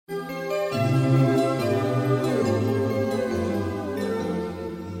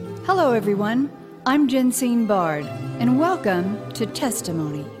Hello, everyone. I'm Jensine Bard, and welcome to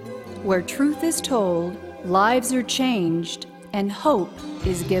Testimony, where truth is told, lives are changed, and hope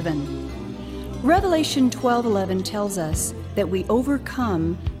is given. Revelation 12:11 tells us that we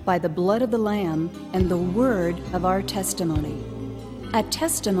overcome by the blood of the Lamb and the word of our testimony. A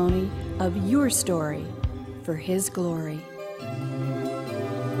testimony of your story for His glory.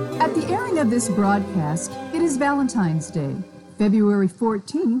 At the airing of this broadcast, it is Valentine's Day, February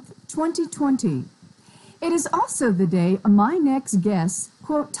 14th, 2020. It is also the day my next guest,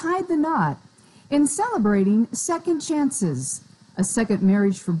 quote, tied the knot in celebrating second chances, a second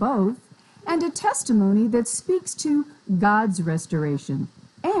marriage for both, and a testimony that speaks to God's restoration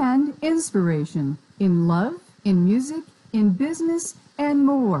and inspiration in love, in music, in business, and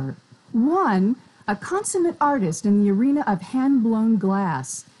more. One, a consummate artist in the arena of hand-blown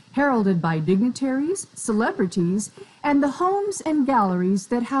glass, heralded by dignitaries, celebrities, and the homes and galleries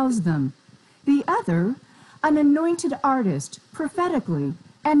that house them. The other, an anointed artist, prophetically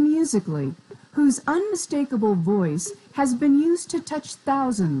and musically, whose unmistakable voice has been used to touch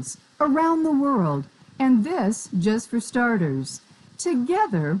thousands around the world, and this just for starters.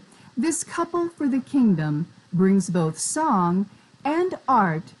 Together, this couple for the kingdom brings both song and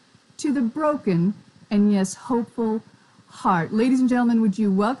art to the broken and, yes, hopeful heart. Ladies and gentlemen, would you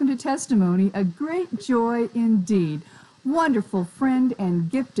welcome to Testimony, a great joy indeed, wonderful friend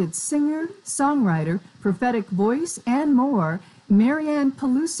and gifted singer, songwriter, prophetic voice, and more, MaryAnn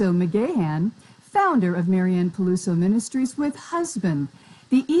Peluso McGahan, founder of MaryAnn Peluso Ministries, with husband,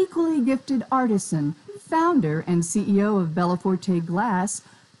 the equally gifted artisan, founder and CEO of Forte Glass,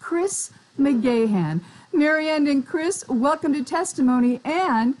 Chris McGahan. MaryAnn and Chris, welcome to Testimony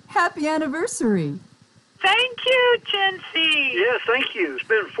and happy anniversary. Thank you, Jensine. Yes, thank you. It's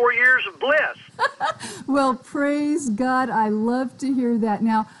been 4 years of bliss. Well, praise God. I love to hear that.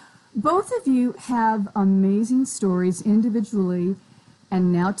 Now, both of you have amazing stories individually,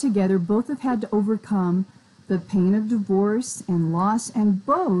 and now together, both have had to overcome the pain of divorce and loss, and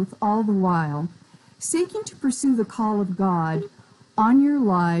both, all the while, seeking to pursue the call of God on your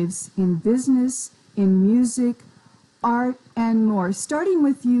lives in business, in music, art, and more. Starting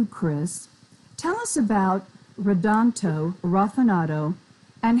with you, Chris, tell us about Redento, Raffinato,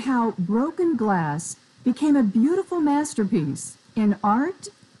 and how broken glass became a beautiful masterpiece in art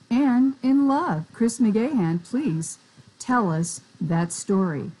and in love. Chris McGahan, please tell us that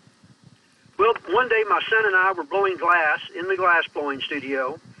story. Well, one day my son and I were blowing glass in the glass blowing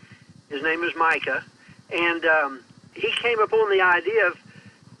studio. His name is Micah, and he came up on the idea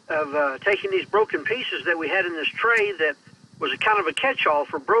of taking these broken pieces that we had in this tray that was a kind of a catch-all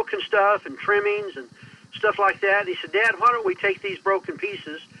for broken stuff and trimmings and stuff like that. He said, Dad, why don't we take these broken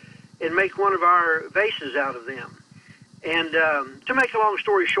pieces and make one of our vases out of them? And to make a long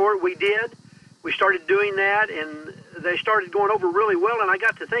story short, we did. We started doing that, and they started going over really well, and I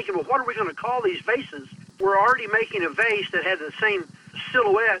got to thinking, well, what are we going to call these vases? We're already making a vase that had the same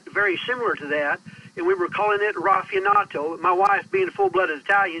silhouette, very similar to that, and we were calling it Raffinato. My wife, being a full-blooded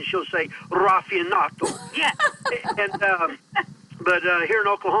Italian, she'll say Raffinato. Yeah. But here in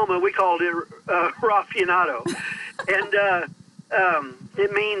Oklahoma, we called it Raffinato, and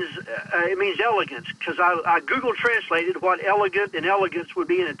it means elegance, because I Google translated what elegant and elegance would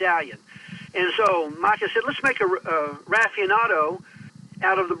be in Italian, and so Micah said, let's make a Raffinato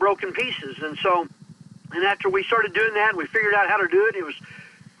out of the broken pieces, and after we started doing that, we figured out how to do it. It was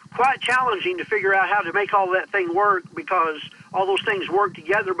quite challenging to figure out how to make all that thing work, because all those things work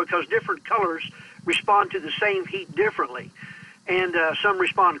together because different colors respond to the same heat differently. And some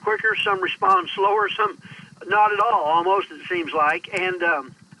respond quicker, some respond slower, some not at all, almost, it seems like. And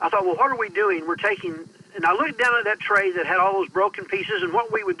I thought, well, what are we doing? And I looked down at that tray that had all those broken pieces, and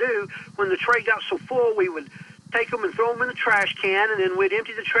what we would do when the tray got so full, we would take them and throw them in the trash can, and then we'd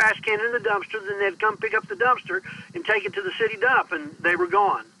empty the trash can in the dumpster, then they'd come pick up the dumpster and take it to the city dump, and they were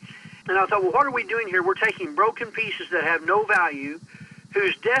gone. And I thought, well, what are we doing here? We're taking broken pieces that have no value,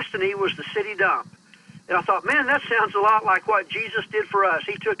 whose destiny was the city dump. And I thought, man, that sounds a lot like what Jesus did for us.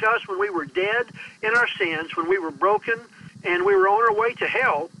 He took us when we were dead in our sins, when we were broken, and we were on our way to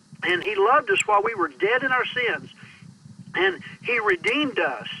hell, and He loved us while we were dead in our sins, and He redeemed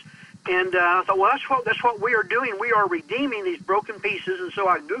us. And I thought, well, that's what we are doing. We are redeeming these broken pieces. And so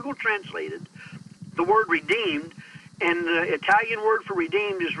I Google translated the word redeemed, and the Italian word for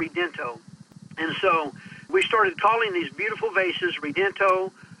redeemed is Redento. And so we started calling these beautiful vases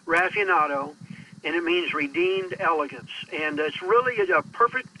Redento, Raffinato, and it means redeemed elegance. And it's really a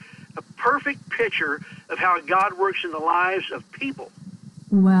perfect picture of how God works in the lives of people.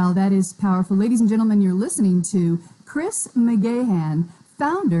 Wow, that is powerful. Ladies and gentlemen, you're listening to Chris McGahan,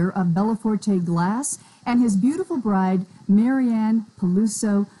 founder of Forte Glass, and his beautiful bride, MaryAnn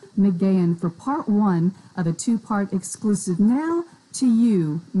Peluso McGahan, for part one of a two-part exclusive. Now to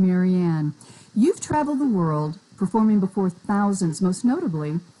you, MaryAnn. You've traveled the world performing before thousands, most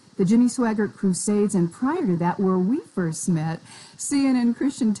notably the Jimmy Swaggart Crusades, and prior to that, where we first met, CNN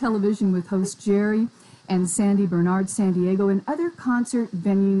Christian Television with host Jerry and Sandy Bernard San Diego, and other concert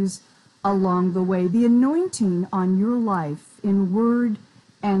venues along the way. The anointing on your life in word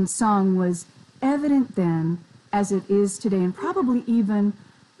and song was evident then as it is today, and probably even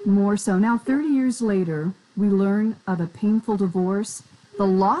more so. Now, 30 years later, we learn of a painful divorce, the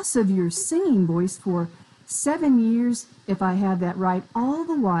loss of your singing voice for 7 years, if I have that right, all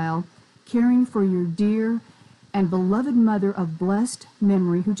the while caring for your dear and beloved mother of blessed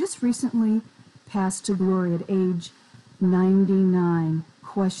memory, who just recently passed to glory at age 99.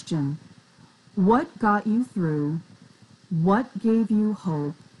 Question: what got you through? What gave you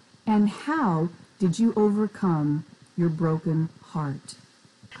hope? And how did you overcome your broken heart?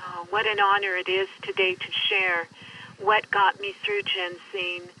 Oh, what an honor it is today to share. What got me through,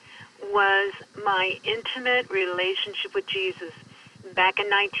 Jensine, was my intimate relationship with Jesus. Back in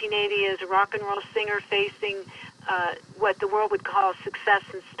 1980, as a rock and roll singer facing what the world would call success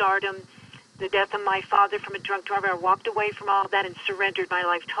and stardom, the death of my father from a drunk driver, I walked away from all that and surrendered my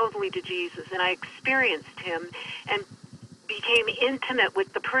life totally to Jesus. And I experienced him and became intimate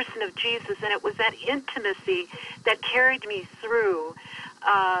with the person of Jesus. And it was that intimacy that carried me through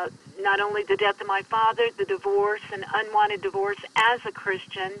not only the death of my father, the divorce, an unwanted divorce as a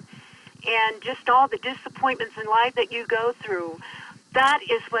Christian, and just all the disappointments in life that you go through. That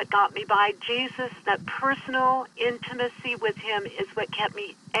is what got me by. Jesus, that personal intimacy with him is what kept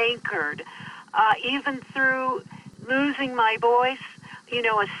me anchored. Even through losing my voice, you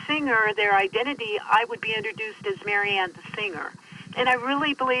know, a singer, their identity, I would be introduced as MaryAnn the singer. And I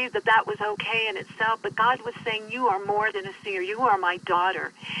really believe that that was okay in itself, but God was saying, you are more than a singer. You are my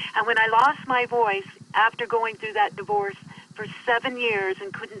daughter. And when I lost my voice after going through that divorce for 7 years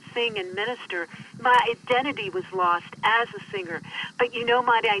and couldn't sing and minister, my identity was lost as a singer. But you know,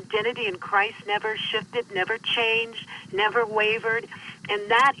 my identity in Christ never shifted, never changed, never wavered. And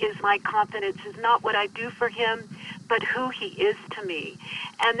that is my confidence, is not what I do for him, but who he is to me.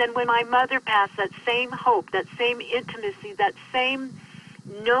 And then when my mother passed, that same hope, that same intimacy, that same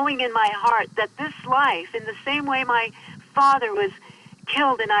knowing in my heart that this life, in the same way my father was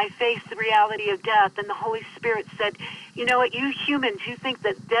killed and I faced the reality of death, and the Holy Spirit said, you know what, you humans, you think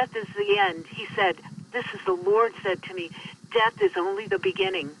that death is the end. He said, this is the Lord said to me, death is only the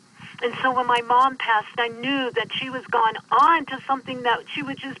beginning. And so when my mom passed, I knew that she was gone on to something, that she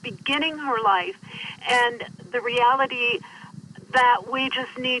was just beginning her life. And the reality that we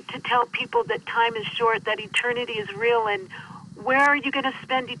just need to tell people that time is short, that eternity is real, and where are you going to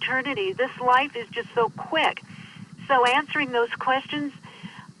spend eternity? This life is just so quick. So answering those questions,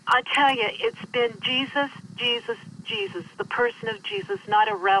 I tell you, it's been Jesus, Jesus, Jesus, the person of Jesus, not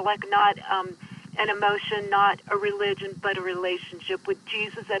a relic, not an emotion, not a religion, but a relationship with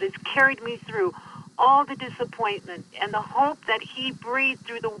Jesus that has carried me through all the disappointment and the hope that he breathed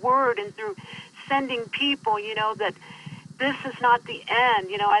through the word and through sending people, you know, that this is not the end.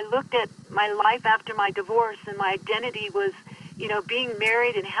 You know, I looked at my life after my divorce, and my identity was, you know, being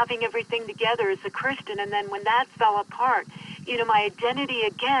married and having everything together as a Christian. And then when that fell apart, you know, my identity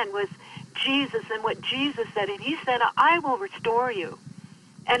again was Jesus and what Jesus said. And he said, I will restore you.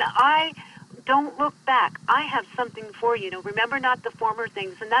 And I don't look back. I have something for you. You know, remember not the former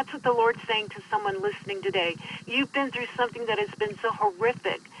things. And that's what the Lord's saying to someone listening today. You've been through something that has been so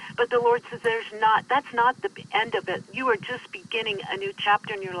horrific, but the Lord says that's not the end of it. You are just beginning a new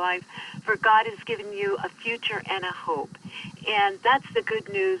chapter in your life, for God has given you a future and a hope. And that's the good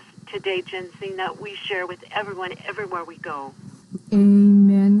news today, Jensine, that we share with everyone everywhere we go.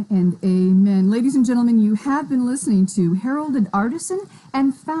 Amen and amen. Ladies and gentlemen, you have been listening to heralded artisan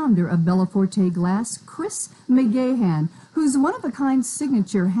and founder of Forte Glass, Chris McGahan, whose one-of-a-kind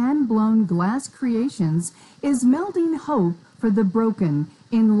signature hand-blown glass creations is melding hope for the broken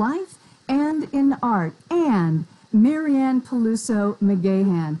in life and in art, and MaryAnn Peluso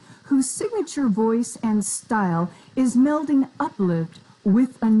McGahan, whose signature voice and style is melding uplift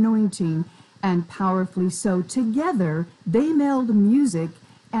with anointing, and powerfully so. Together, they meld music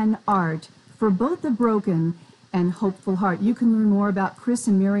and art for both the broken and hopeful heart. You can learn more about Chris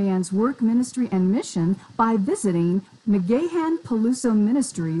and MaryAnn's work, ministry, and mission by visiting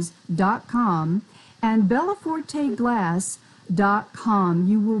McGahanPelusoMinistries.com and BellaForteGlass.com.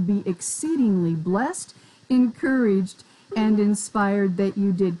 You will be exceedingly blessed, encouraged, and inspired that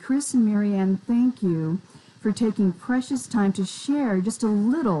you did. Chris and MaryAnn, thank you for taking precious time to share just a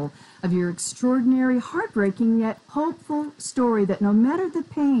little of your extraordinary, heartbreaking, yet hopeful story that no matter the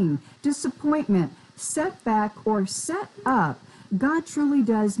pain, disappointment, setback, or set up, God truly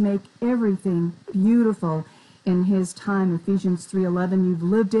does make everything beautiful in His time. Ephesians 3:11, you've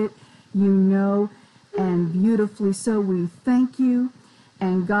lived it, you know, and beautifully so. We thank you,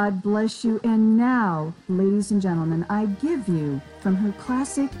 and God bless you. And now, ladies and gentlemen, I give you, from her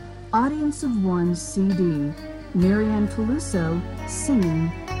classic Audience of One CD, MaryAnn Peluso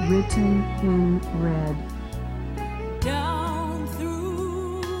singing Written in Red. Down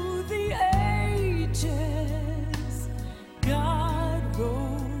through the ages, God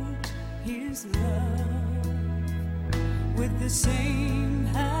wrote His love with the same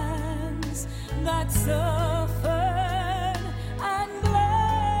hands that suffered and bled,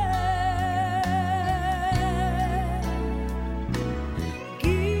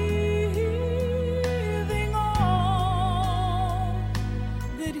 giving all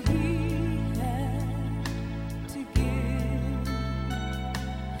that He had to give,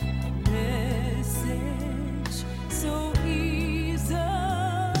 a message so easily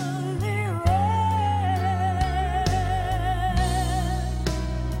read.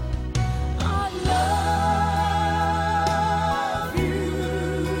 I love you,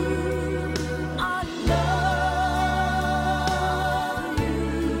 I love you.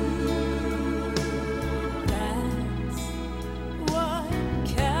 That's what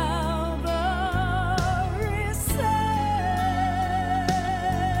Calvary said.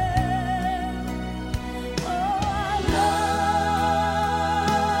 Oh, I love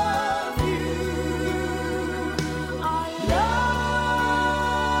you, I love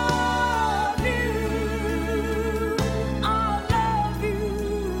you, I love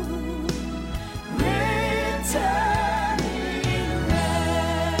you. Written in red.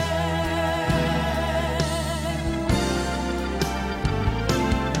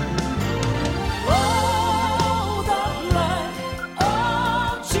 Oh, the blood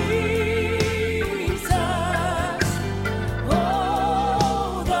of Jesus.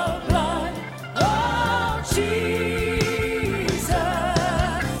 Oh, the blood of Jesus.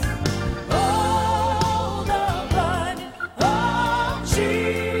 Oh, the blood of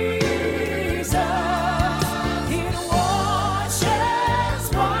Jesus. It washes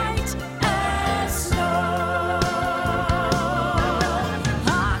white as snow.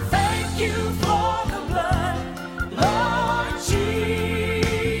 I thank you for the blood, Lord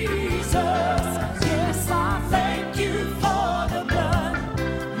Jesus. Yes, I thank you for the blood,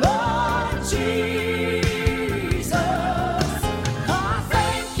 Lord Jesus. I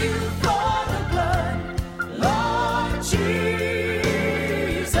thank you for the blood, Lord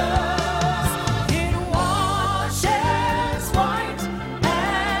Jesus. It washes white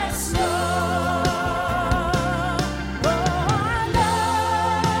as snow. Oh, I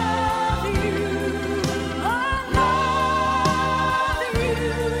love you, I love you,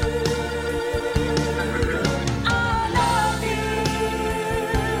 I love you.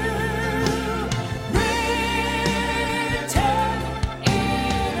 Written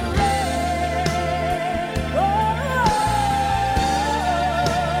in red. Oh,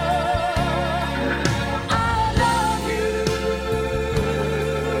 I love you.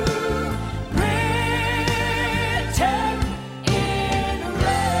 Written in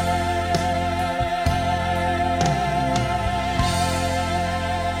red.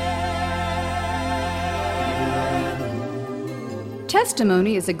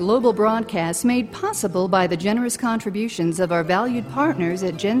 Testimony is a global broadcast made possible by the generous contributions of our valued partners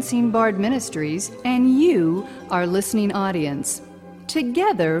at Jensine Bard Ministries and you, our listening audience.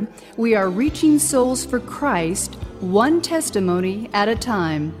 Together, we are reaching souls for Christ, one testimony at a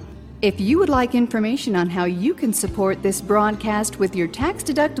time. If you would like information on how you can support this broadcast with your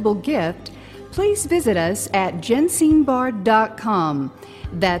tax-deductible gift, please visit us at jensinebard.com.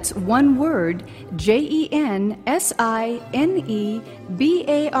 That's one word,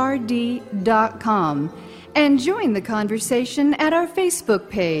 JENSINEBARD.com. And join the conversation at our Facebook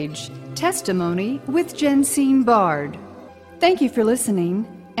page, Testimony with Jensine Bard. Thank you for listening,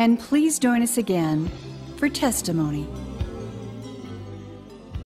 and please join us again for Testimony.